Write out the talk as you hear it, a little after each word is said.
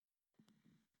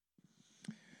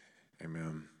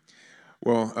Amen.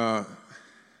 Well,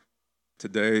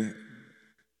 today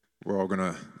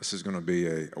this is gonna be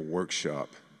a workshop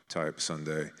type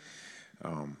Sunday,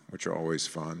 which are always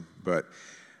fun. But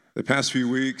the past few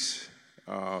weeks,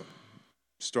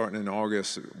 starting in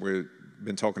August, we've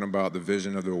been talking about the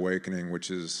vision of the awakening,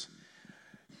 which is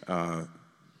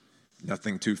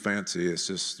nothing too fancy. It's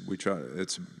just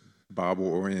it's Bible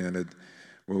oriented,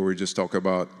 where we just talk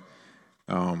about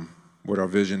what our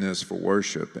vision is for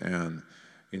worship, and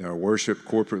worship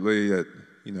corporately. At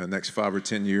the next 5 or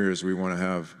 10 years, we want to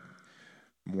have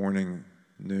morning,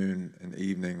 noon, and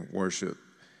evening worship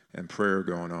and prayer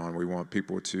going on. We want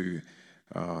people to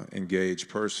engage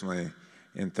personally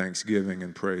in thanksgiving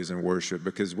and praise and worship,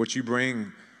 because what you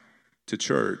bring to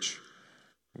church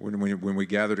when we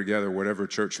gather together, whatever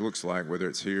church looks like, whether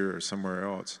it's here or somewhere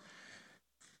else,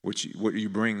 what you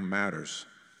bring matters.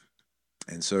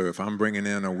 And so if I'm bringing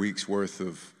in a week's worth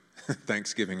of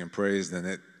thanksgiving and praise, then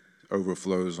it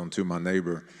overflows onto my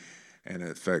neighbor, and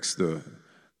it affects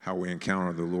how we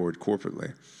encounter the Lord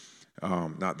corporately.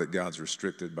 Not that God's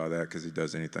restricted by that, because he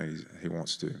does anything he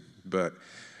wants to, but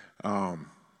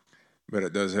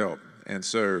it does help. And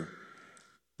so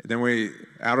then we,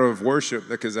 out of worship,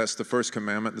 because that's the first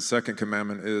commandment, the second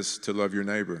commandment is to love your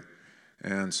neighbor.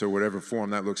 And so whatever form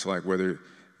that looks like, whether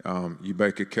you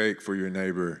bake a cake for your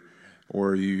neighbor,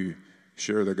 or you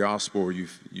share the gospel, or you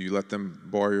let them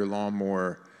borrow your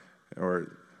lawnmower,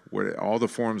 or all the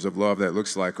forms of love that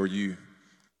looks like, or you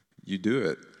do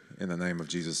it in the name of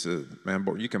Jesus. Man,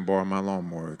 you can borrow my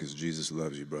lawnmower because Jesus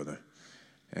loves you, brother.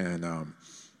 And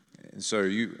so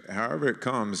however it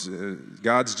comes,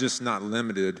 God's just not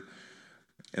limited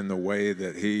in the way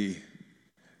that he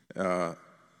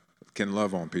can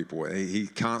love on people. He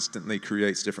constantly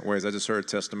creates different ways. I just heard a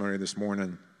testimony this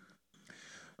morning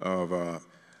of a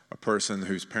person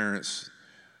whose parents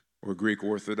were Greek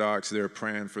Orthodox. They were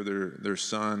praying for their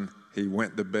son. He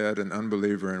went to bed an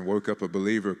unbeliever and woke up a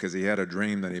believer because he had a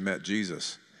dream that he met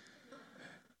Jesus.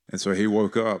 And so he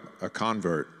woke up a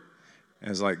convert.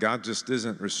 And it's like, God just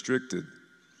isn't restricted.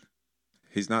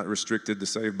 He's not restricted to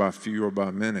save by few or by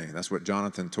many. That's what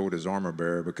Jonathan told his armor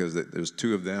bearer, because there's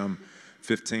 2 of them,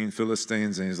 15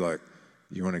 Philistines, and he's like,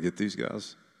 you want to get these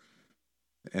guys?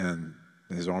 And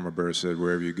his armor bearer said,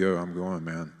 wherever you go, I'm going,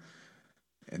 man.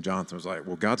 And Jonathan was like,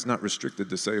 well, God's not restricted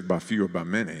to save by few or by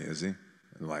many, is he?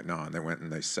 And like, no. And they went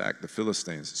and they sacked the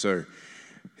Philistines. So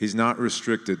he's not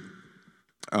restricted.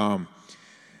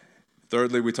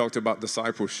 Thirdly, we talked about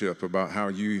discipleship, about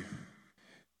how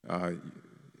the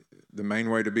main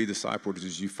way to be discipled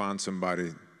is you find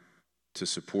somebody to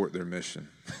support their mission.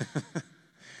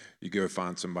 You go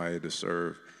find somebody to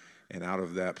serve, and out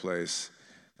of that place,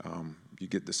 you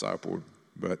get discipled.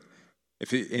 But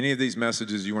if any of these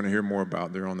messages you want to hear more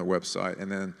about, they're on the website.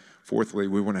 And then fourthly,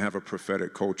 we want to have a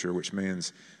prophetic culture, which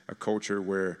means a culture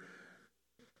where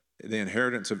the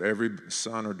inheritance of every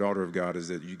son or daughter of God is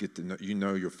that you get to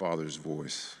know your Father's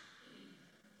voice,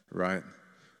 right?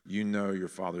 You know your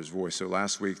Father's voice. So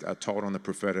last week I taught on the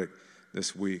prophetic.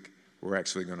 This week we're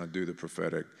actually going to do the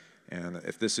prophetic. And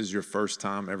if this is your first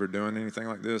time ever doing anything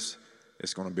like this,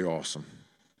 it's going to be awesome.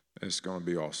 It's going to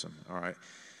be awesome. All right.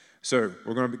 So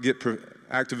we're going to get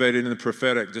activated in the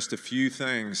prophetic. Just a few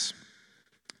things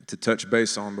to touch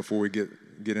base on before we get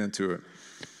into it.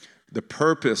 The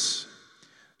purpose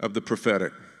of the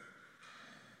prophetic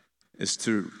is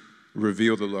to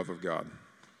reveal the love of God.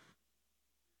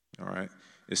 All right?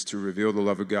 It's to reveal the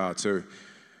love of God. So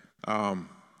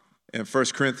in 1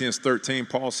 Corinthians 13,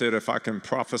 Paul said, if I can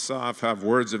prophesy, if I have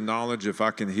words of knowledge, if I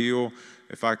can heal,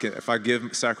 if I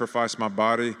sacrifice my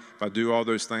body, if I do all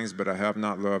those things, but I have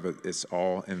not love, it's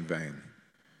all in vain.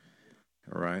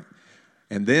 All right?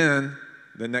 And then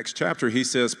the next chapter, he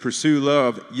says, pursue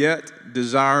love, yet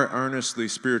desire earnestly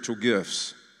spiritual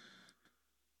gifts.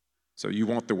 So you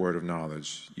want the word of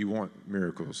knowledge. You want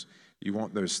miracles. You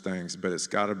want those things, but it's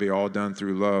got to be all done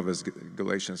through love, as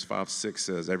Galatians 5:6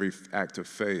 says. Every act of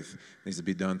faith needs to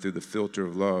be done through the filter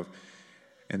of love.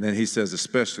 And then he says,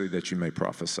 especially that you may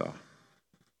prophesy.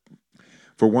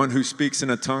 For one who speaks in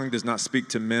a tongue does not speak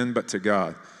to men, but to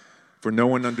God. For no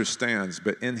one understands,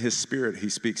 but in his spirit he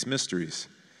speaks mysteries.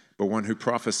 But one who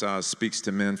prophesies speaks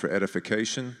to men for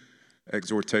edification,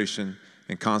 exhortation,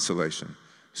 and consolation.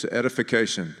 So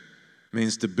edification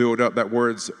means to build up. That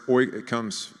it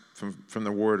comes from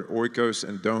the word oikos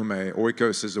and dome.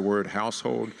 Oikos is the word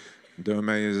household. Dome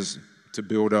is to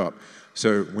build up.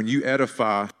 So when you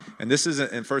edify, and this is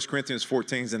in 1 Corinthians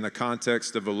 14 is in the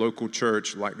context of a local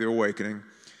church like the Awakening.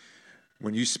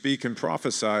 When you speak and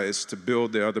prophesy, it's to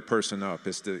build the other person up.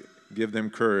 It's to give them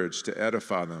courage, to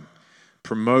edify them.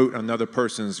 promote another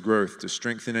person's growth, to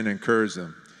strengthen and encourage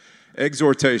them.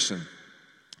 Exhortation.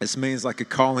 This means like a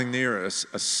calling near, a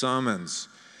summons,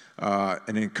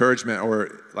 an encouragement,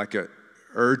 or like a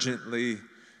urgently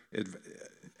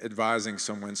advising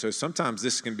someone. So sometimes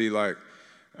this can be like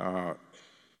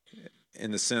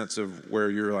in the sense of where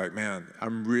you're like, man,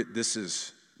 this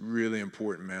is really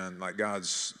important, man. Like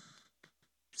God's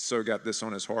so got this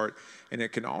on his heart. And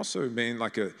it can also mean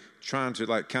like trying to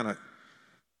like kind of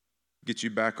get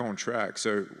you back on track.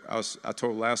 So I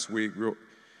told last week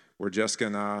where Jessica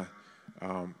and I,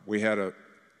 we had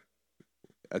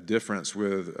a difference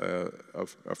with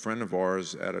a friend of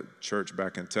ours at a church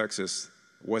back in Texas.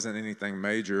 It wasn't anything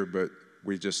major, but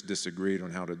we just disagreed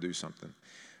on how to do something.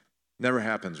 Never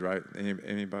happens, right?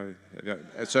 Anybody?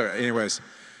 So anyways,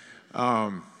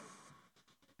 and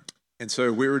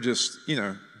so we were just,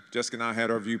 Jessica and I had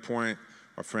our viewpoint.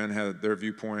 Our friend had their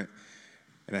viewpoint.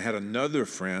 And I had another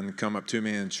friend come up to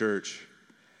me in church,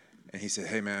 and he said,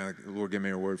 hey, man, the Lord gave me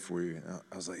a word for you. And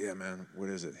I was like, yeah, man, what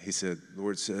is it? He said, the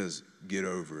Lord says, get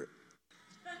over it.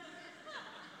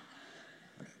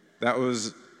 That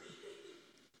was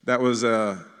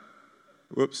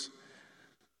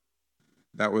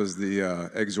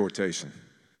the exhortation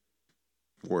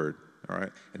word, all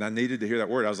right? And I needed to hear that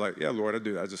word. I was like, yeah, Lord, I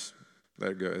do. I just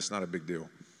let it go. It's not a big deal.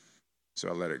 So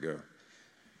I let it go.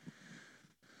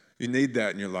 You need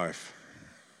that in your life.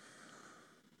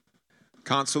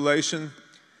 Consolation.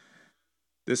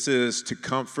 This is to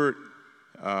comfort,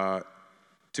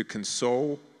 to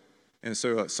console. And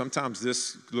so sometimes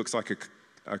this looks like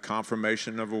a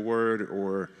confirmation of a word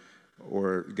or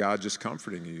God just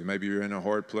comforting you. Maybe you're in a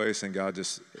hard place and God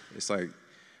just, it's like,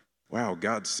 wow,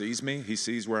 God sees me. He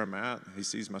sees where I'm at. He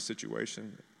sees my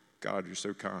situation. God, you're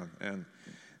so kind.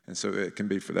 And so it can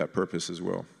be for that purpose as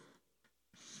well.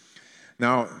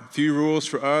 Now, a few rules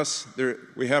for us.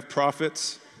 We have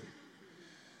prophets.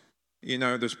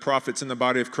 There's prophets in the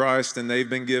body of Christ, and they've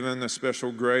been given a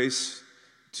special grace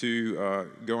to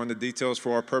go into details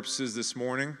for our purposes this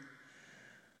morning.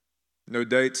 No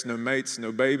dates, no mates,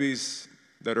 no babies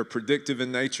that are predictive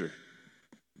in nature.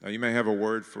 Now, you may have a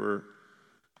word for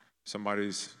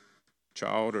somebody's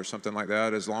child or something like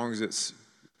that. As long as it's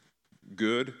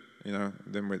good,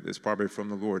 then it's probably from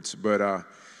the Lord. But,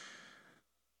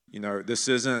 this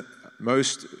isn't,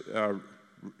 most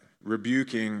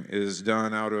rebuking is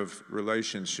done out of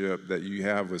relationship that you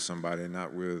have with somebody,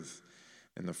 not in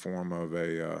the form of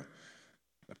a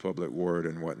public word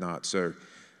and whatnot. So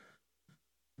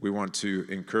we want to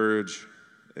encourage,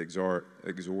 exhort,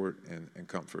 and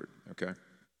comfort, okay?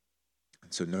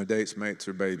 So no dates, mates,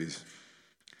 or babies.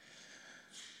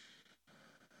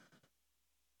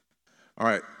 All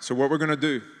right, so what we're going to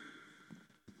do.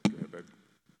 Go ahead, babe.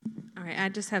 All right, I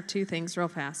just have two things real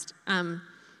fast.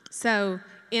 So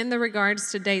in the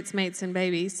regards to dates, mates, and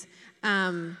babies,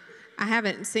 I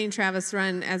haven't seen Travis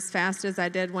run as fast as I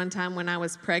did one time when I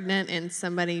was pregnant and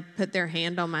somebody put their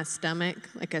hand on my stomach,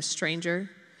 like a stranger.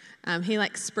 He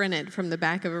sprinted from the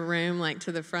back of a room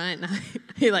to the front, and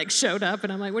he showed up,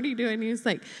 and I'm like, what are you doing? He was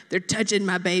like, they're touching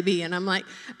my baby. And I'm like,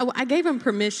 oh, I gave him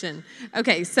permission.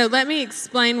 Okay, so let me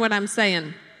explain what I'm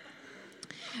saying.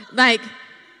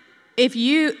 If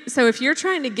you're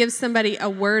trying to give somebody a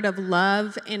word of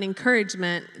love and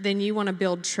encouragement, then you want to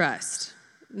build trust.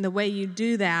 And the way you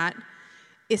do that,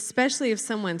 especially if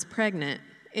someone's pregnant,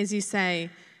 is you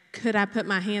say, could I put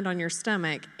my hand on your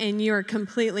stomach? And you're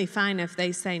completely fine if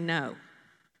they say no,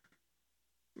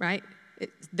 right?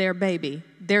 It's their baby,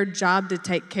 their job to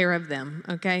take care of them,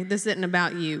 okay? This isn't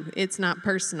about you. It's not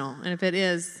personal. And if it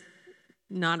is,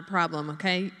 not a problem,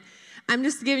 okay? I'm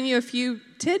just giving you a few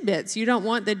tidbits. You don't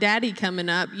want the daddy coming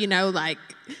up,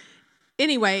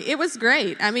 Anyway, it was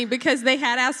great. Because they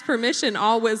had asked permission,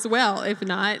 all was well. If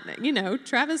not,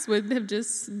 Travis would have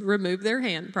just removed their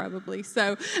hand probably.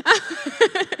 So,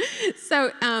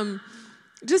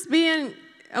 just being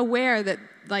aware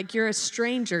that you're a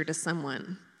stranger to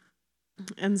someone.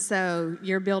 And so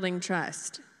you're building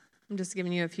trust. I'm just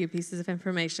giving you a few pieces of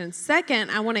information.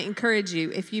 Second, I want to encourage you,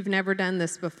 if you've never done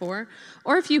this before,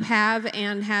 or if you have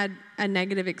and had a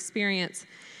negative experience.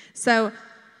 So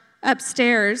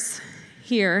upstairs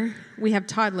here, we have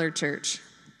toddler church.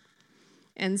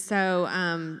 And so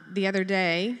the other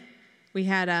day, we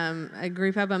had a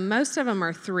group of them. Most of them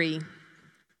are 3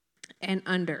 and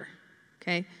under,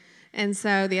 okay? And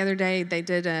so the other day, they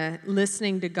did a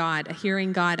listening to God, a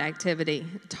hearing God activity,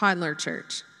 toddler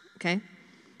church, okay?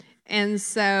 And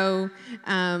so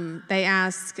they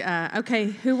asked, okay,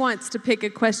 who wants to pick a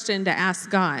question to ask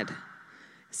God?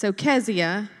 So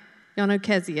Kezia, y'all know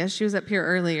Kezia, she was up here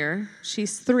earlier.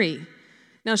 She's 3.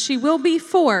 Now, she will be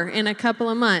 4 in a couple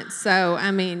of months, so, I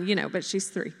mean, but she's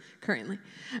 3 currently.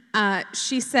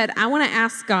 She said, I want to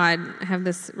ask God, I have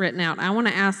this written out, I want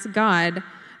to ask God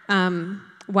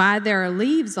why there are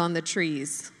leaves on the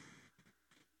trees.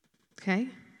 Okay,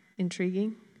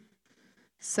 intriguing.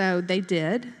 So they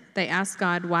did. They asked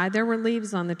God why there were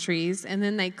leaves on the trees, and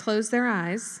then they closed their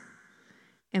eyes,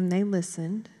 and they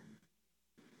listened,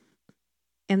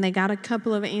 and they got a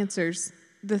couple of answers.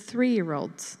 The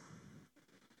 3-year-olds.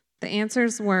 The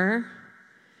answers were,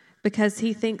 because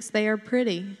he thinks they are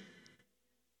pretty,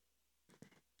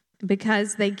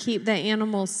 because they keep the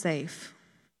animals safe.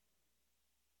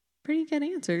 Pretty good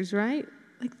answers, right?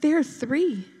 Like, they're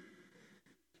 3.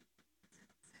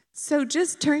 So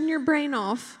just turn your brain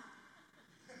off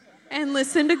and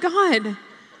listen to God.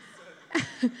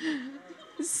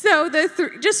 So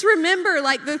just remember,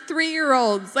 like, the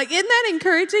 3-year-olds. Like, isn't that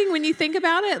encouraging when you think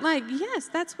about it? Like, yes,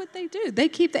 that's what they do. They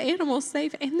keep the animals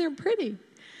safe, and they're pretty.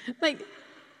 Like,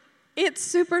 it's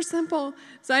super simple.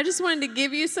 So I just wanted to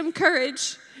give you some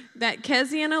courage that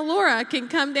Kezzy and Alora can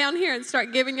come down here and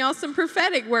start giving y'all some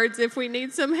prophetic words if we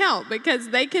need some help, because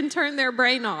they can turn their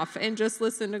brain off and just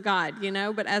listen to God,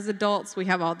 But as adults, we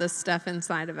have all this stuff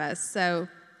inside of us. So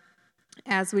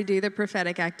as we do the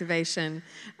prophetic activation,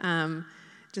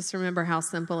 just remember how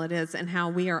simple it is and how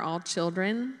we are all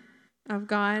children of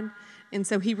God. And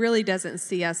so he really doesn't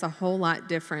see us a whole lot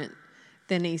different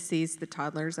than he sees the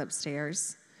toddlers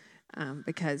upstairs,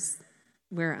 because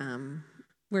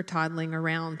we're toddling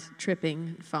around,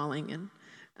 tripping, falling,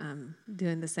 and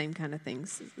doing the same kind of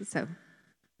things. So,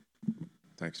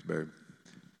 thanks, babe.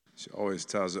 She always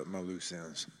ties up my loose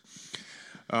ends.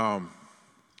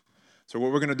 So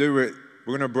what we're going to do, we're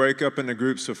going to break up into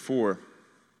groups of 4,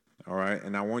 all right?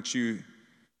 And I want you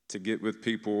to get with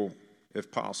people,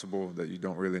 if possible, that you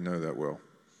don't really know that well,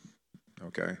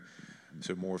 okay?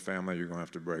 So more family, you're going to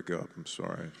have to break up. I'm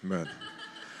sorry.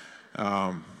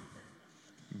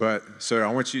 But so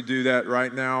I want you to do that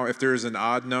right now. If there's an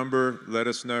odd number, let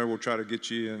us know. We'll try to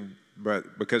get you in.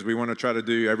 But because we want to try to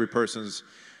do every person's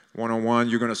one-on-one,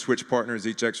 you're going to switch partners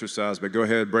each exercise. But go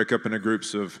ahead, break up into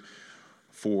groups of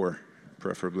 4,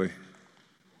 preferably.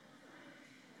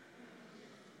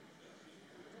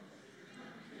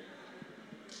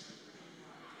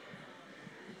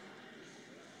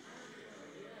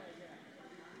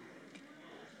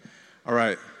 All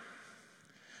right.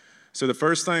 So the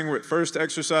first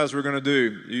exercise we're going to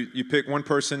do, you pick one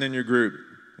person in your group,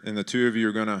 and the 2 of you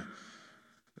are going to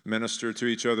minister to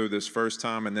each other this first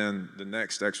time, and then the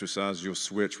next exercise you'll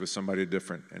switch with somebody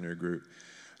different in your group.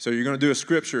 So you're going to do a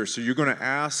scripture. So you're going to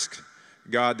ask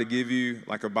God to give you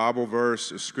like a Bible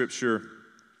verse, a scripture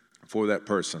for that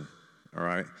person, all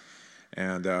right?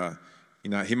 And,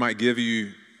 he might give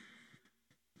you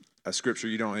a scripture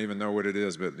you don't even know what it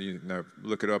is, but,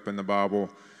 look it up in the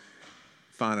Bible,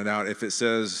 find it out. If it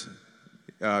says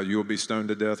you'll be stoned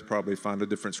to death, probably find a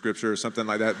different scripture or something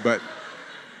like that.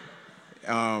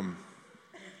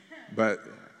 But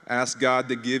ask God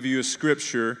to give you a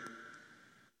scripture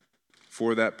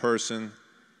for that person,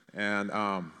 and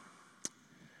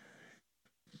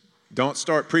don't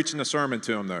start preaching a sermon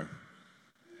to them, though.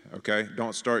 Okay?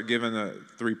 Don't start giving a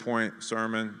 3-point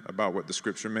sermon about what the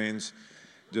scripture means.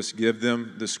 Just give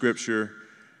them the scripture,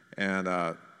 and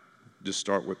just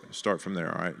start from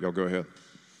there. All right? Y'all go ahead.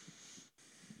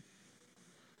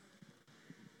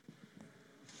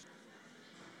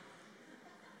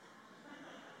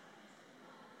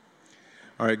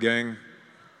 All right, gang.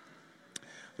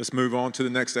 Let's move on to the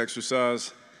next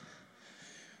exercise.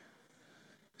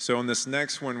 So on this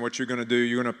next one, what you're going to do,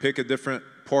 you're going to pick a different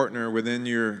partner within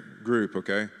your group,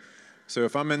 okay? So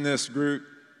if I'm in this group,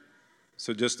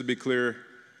 so just to be clear,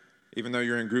 even though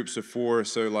you're in groups of 4,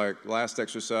 so like last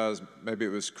exercise, maybe it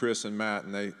was Chris and Matt,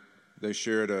 and they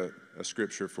shared a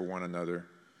scripture for one another,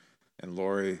 and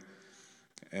Lori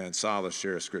and Silas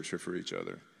share a scripture for each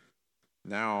other.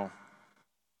 Now,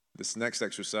 this next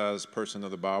exercise, person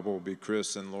of the Bible, will be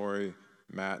Chris and Lori,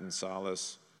 Matt and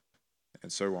Silas,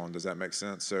 and so on. Does that make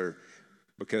sense? So,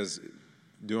 because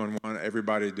doing one,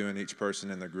 everybody doing each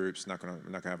person in the group's not gonna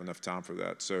have enough time for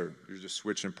that. So you're just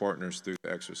switching partners through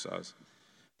the exercise.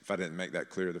 If I didn't make that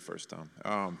clear the first time.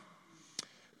 All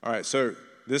right. So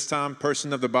this time,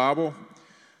 person of the Bible.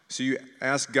 So you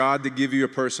ask God to give you a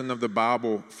person of the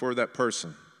Bible for that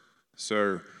person.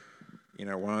 So,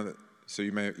 so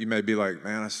you may be like,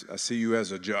 man, I see you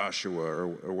as a Joshua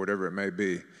or whatever it may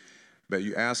be. But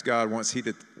you ask God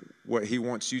what he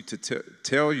wants you to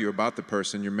tell you about the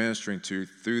person you're ministering to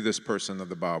through this person of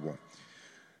the Bible.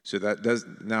 So that does,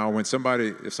 now when if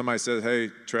somebody says, hey,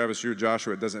 Travis, you're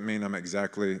Joshua, it doesn't mean I'm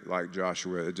exactly like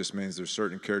Joshua. It just means there's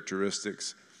certain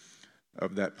characteristics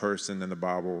of that person in the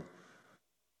Bible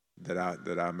that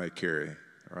I may carry.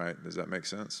 All right, does that make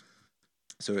sense?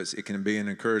 So it can be an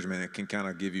encouragement. It can kind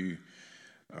of give you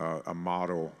a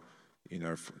model,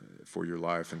 for your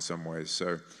life in some ways.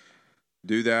 So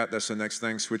do that. That's the next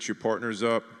thing. Switch your partners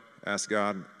up. Ask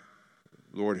God,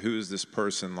 Lord, who is this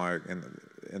person like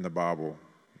in the Bible?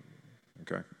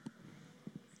 Okay.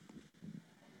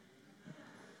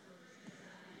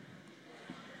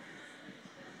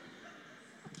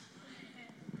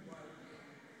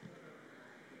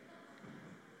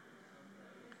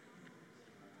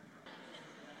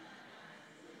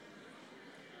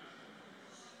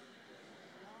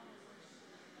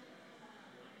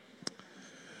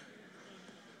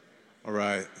 All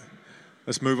right.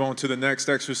 Let's move on to the next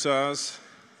exercise.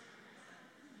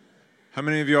 How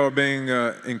many of y'all are being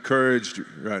encouraged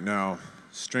right now?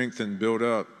 Strengthened, build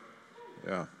up.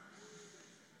 Yeah.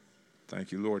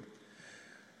 Thank you, Lord.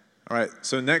 All right.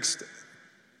 So next,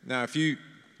 now if you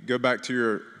go back to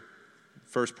your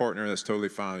first partner, that's totally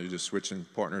fine. You're just switching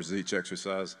partners each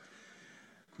exercise.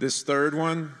 This third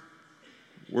one,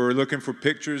 we're looking for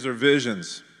pictures or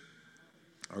visions.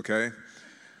 Okay?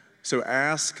 So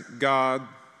ask God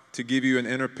to give you an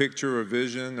inner picture or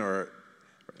vision, or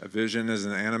a vision is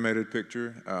an animated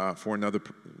picture for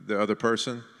the other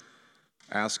person.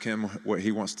 Ask him what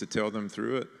he wants to tell them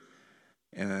through it.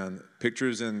 And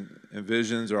pictures and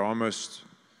visions are almost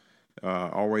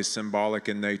always symbolic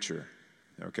in nature,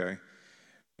 okay?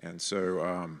 And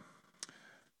so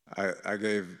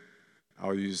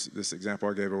I'll use this example.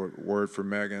 I gave a word for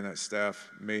Megan at staff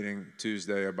meeting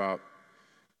Tuesday about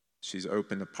she's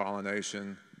open to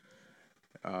pollination,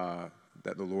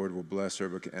 that the Lord will bless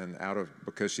her, and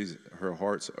because her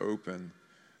heart's open,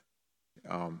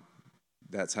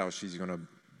 that's how she's going to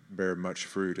bear much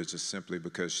fruit. It's just simply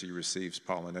because she receives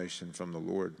pollination from the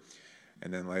Lord.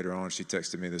 And then later on, she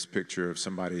texted me this picture of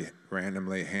somebody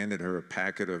randomly handed her a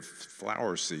packet of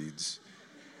flower seeds,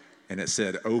 and it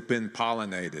said "open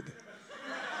pollinated."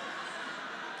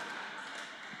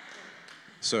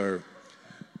 So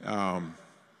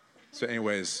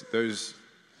anyways,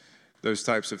 those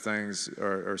types of things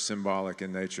are symbolic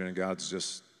in nature, and God's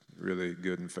just really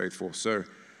good and faithful. So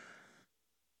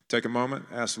take a moment,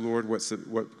 ask the Lord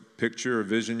what picture or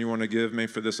vision you want to give me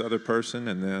for this other person,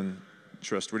 and then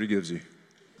trust what he gives you.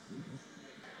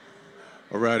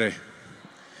 All righty.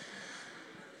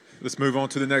 Let's move on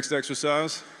to the next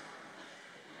exercise.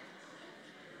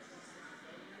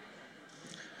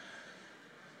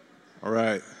 All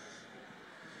right.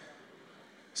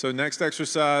 So next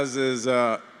exercise is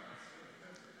about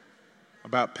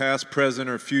past, present,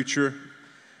 or future.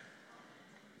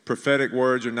 Prophetic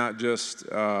words are not just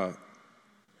they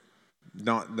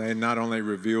not only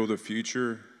reveal the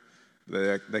future,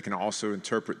 they can also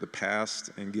interpret the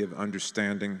past and give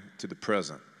understanding to the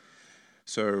present.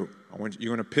 So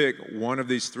you're going to pick one of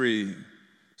these three.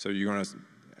 So you're going to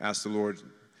ask the Lord,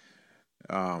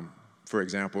 for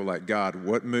example, like, God,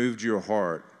 what moved your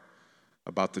heart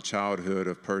about the childhood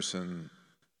of person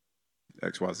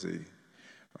XYZ?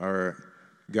 Or,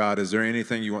 God, is there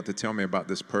anything you want to tell me about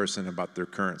this person, about their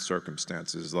current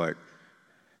circumstances?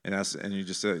 And you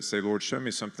just say, Lord, show me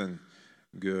something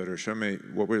good, or show me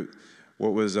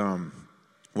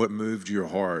what moved your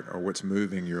heart, or what's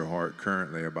moving your heart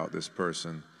currently about this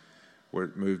person.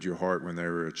 What moved your heart when they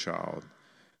were a child?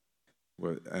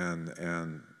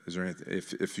 And is there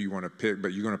anything, if you want to pick,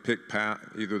 but you're going to pick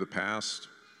either the past,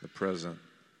 the present,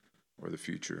 or the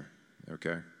future,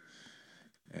 okay?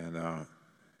 And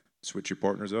switch your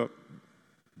partners up.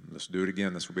 Let's do it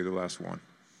again. This will be the last one.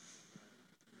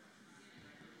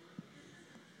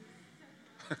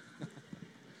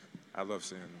 I love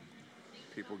seeing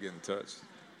people getting touched.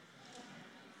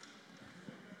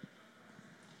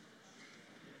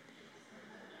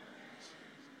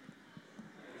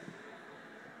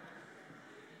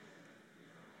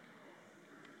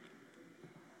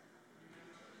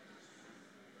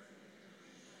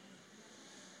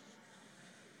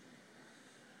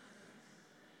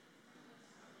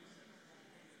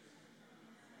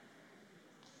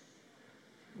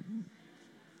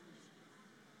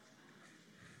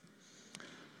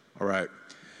 All right.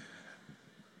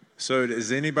 So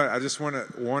does anybody, I just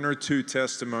want one or two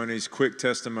testimonies, quick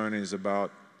testimonies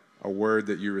about a word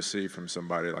that you received from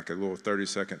somebody, like a little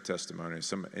 30-second testimony.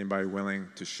 Anybody willing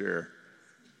to share?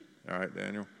 All right,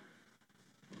 Daniel.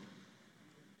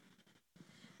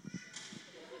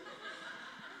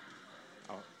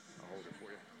 I'll hold it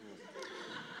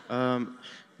for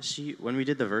When we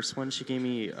did the verse one, she gave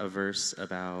me a verse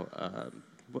about,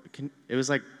 it was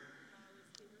like,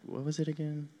 what was it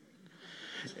again?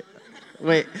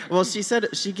 Wait, well,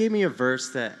 she gave me a verse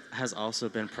that has also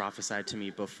been prophesied to me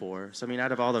before. So, I mean,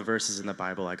 out of all the verses in the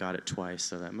Bible, I got it twice,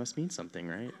 so that must mean something,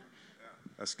 right?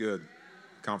 That's good.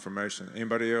 Confirmation.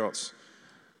 Anybody else?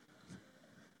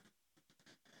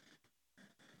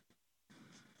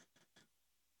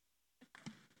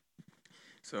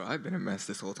 So I've been a mess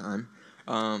this whole time.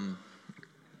 Um,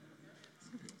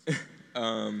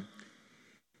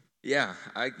 yeah,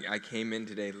 I came in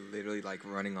today literally like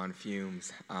running on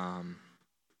fumes.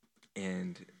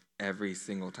 And every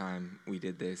single time we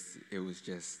did this, it was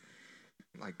just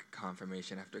like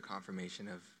confirmation after confirmation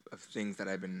of things that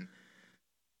I've been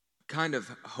kind of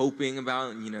hoping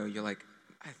about. And, you're like,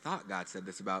 I thought God said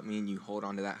this about me, and you hold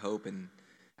on to that hope. And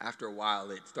after a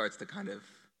while, it starts to kind of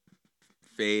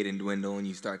fade and dwindle, and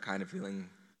you start kind of feeling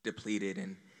depleted.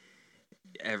 And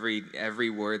every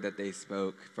word that they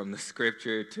spoke, from the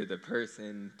scripture to the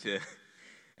person to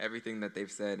everything that they've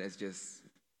said, has just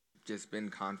been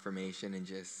confirmation and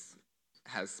just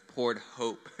has poured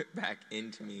hope back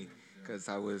into me, because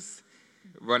I was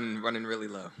running really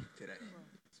low today.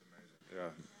 Yeah,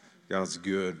 God's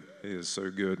good. He is so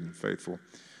good and faithful.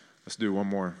 Let's do one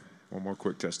more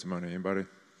quick testimony. Anybody?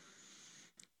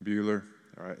 Bueller?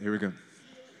 All right, here we go.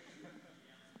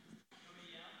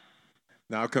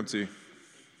 Now I'll come to you.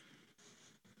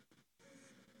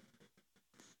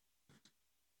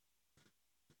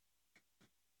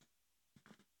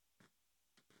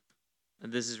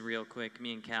 This is real quick.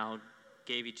 Me and Cal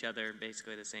gave each other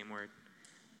basically the same word.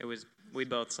 We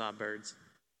both saw birds.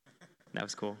 That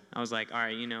was cool. I was like, all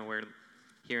right, we're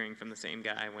hearing from the same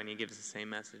guy when he gives the same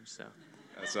message. So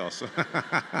That's awesome.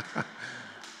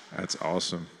 That's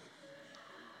awesome.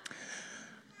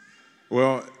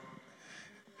 Well,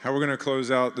 how we're going to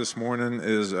close out this morning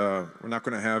is we're not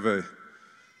going to have a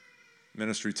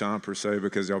ministry time per se,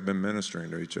 because y'all been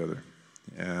ministering to each other.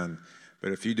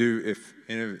 But if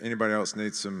anybody else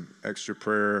needs some extra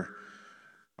prayer,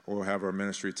 we'll have our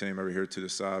ministry team over here to the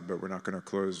side, but we're not going to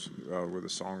close with a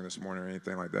song this morning or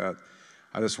anything like that.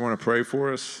 I just want to pray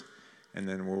for us, and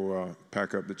then we'll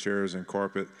pack up the chairs and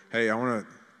carpet. Hey, I want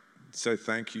to say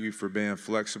thank you for being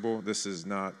flexible. This is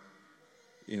not,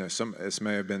 this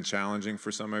may have been challenging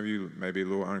for some of you, maybe a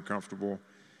little uncomfortable,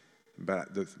 but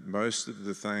most of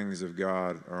the things of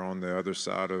God are on the other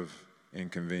side of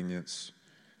inconvenience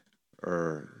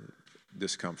or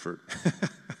discomfort.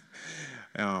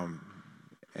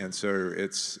 And so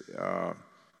it's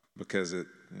because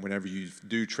whenever you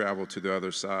do travel to the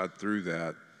other side through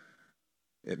that,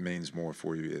 it means more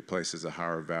for you. It places a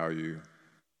higher value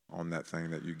on that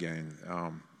thing that you gain.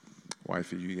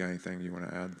 Wifey, you got anything you want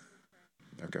to add?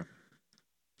 Okay.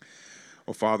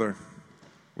 Well, Father,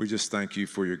 we just thank you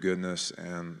for your goodness,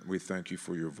 and we thank you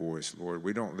for your voice, Lord.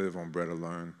 We don't live on bread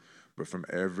alone, but from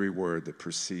every word that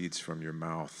proceeds from your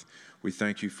mouth. We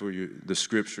thank you for the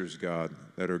scriptures, God,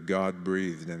 that are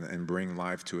God-breathed and bring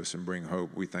life to us and bring hope.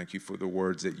 We thank you for the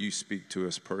words that you speak to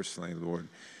us personally, Lord,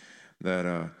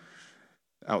 that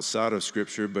outside of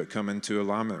scripture but come into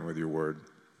alignment with your word.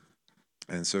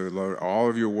 And so, Lord, all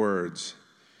of your words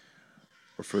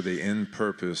are for the end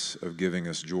purpose of giving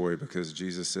us joy, because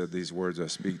Jesus said, these words I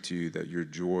speak to you, that your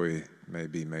joy may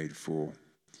be made full.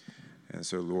 And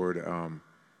so, Lord,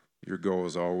 your goal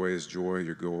is always joy.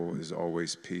 Your goal is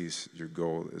always peace. Your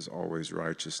goal is always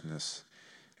righteousness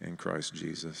in Christ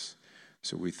Jesus.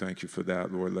 So we thank you for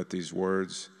that, Lord. Let these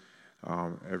words,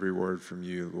 every word from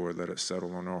you, Lord, let it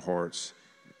settle on our hearts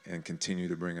and continue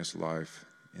to bring us life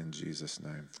in Jesus'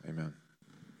 name. Amen.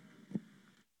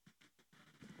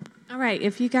 All right,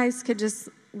 if you guys could just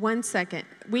 1 second.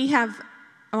 I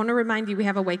want to remind you, we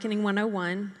have Awakening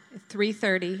 101,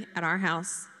 3:30 at our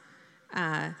house.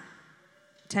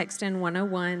 Text in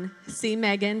 101. See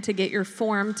Megan to get your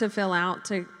form to fill out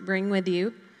to bring with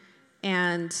you.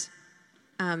 And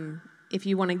if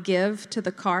you want to give to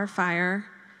the car fire,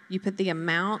 you put the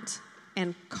amount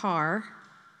and car.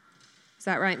 Is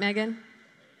that right, Megan?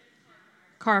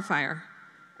 Car fire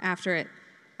after it.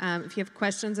 If you have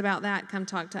questions about that, come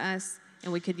talk to us,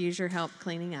 and we could use your help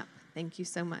cleaning up. Thank you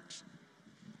so much.